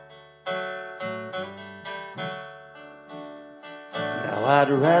I'd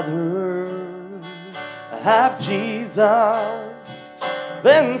rather have Jesus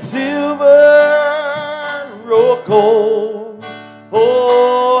than silver or gold.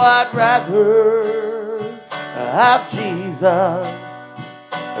 Oh, I'd rather have Jesus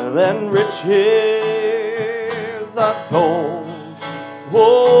than riches untold.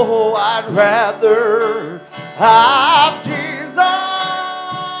 Oh, I'd rather have Jesus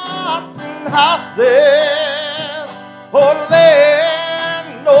than houses or land.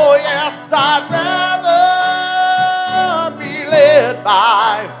 Oh, yes, I'd rather be led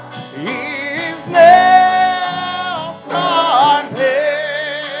by His nail-scarred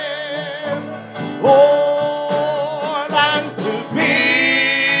hand. Oh, than to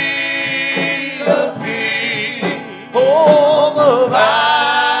be the king of the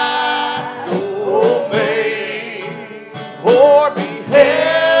vast domain, or be held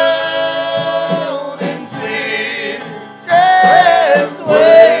in sin's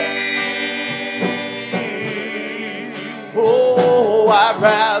way. Oh, I'd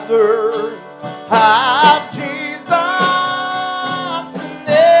rather have Jesus than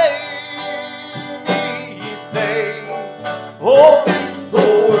anything. Oh, this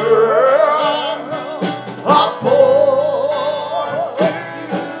world affords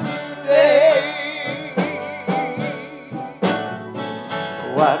today.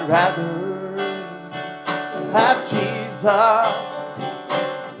 Oh, I'd rather have Jesus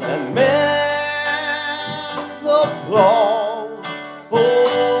than men's applause.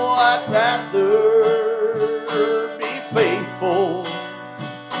 Oh, I'd rather be faithful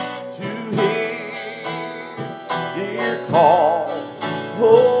to His dear call.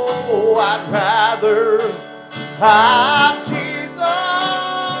 Oh, I'd rather have Jesus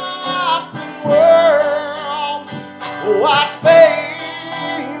than world. Oh, I'd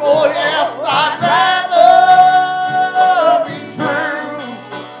fame. Oh, yes, I'd rather be true.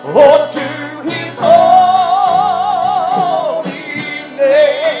 Oh, to His holy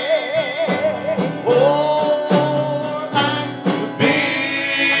name. Oh, than to be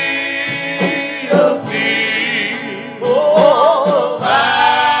a king. Oh,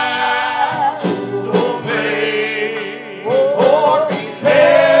 vast domain, or be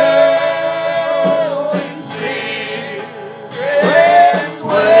held in secret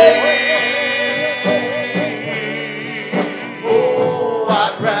way. Oh,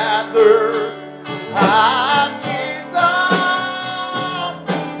 I'd rather have Jesus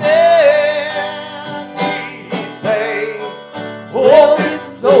than anything. Oh,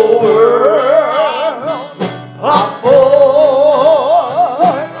 this world affords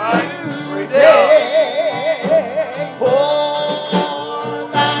today. Oh,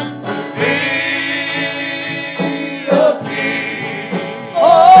 than to be a king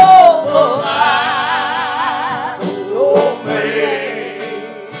of the vast domain,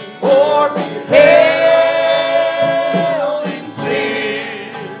 or be held in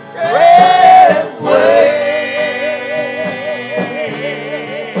secret way.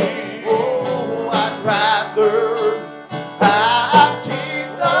 Oh, I'd rather have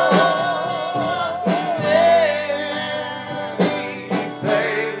Jesus than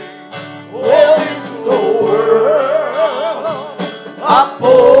anything. Oh, this world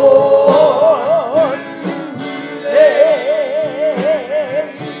affords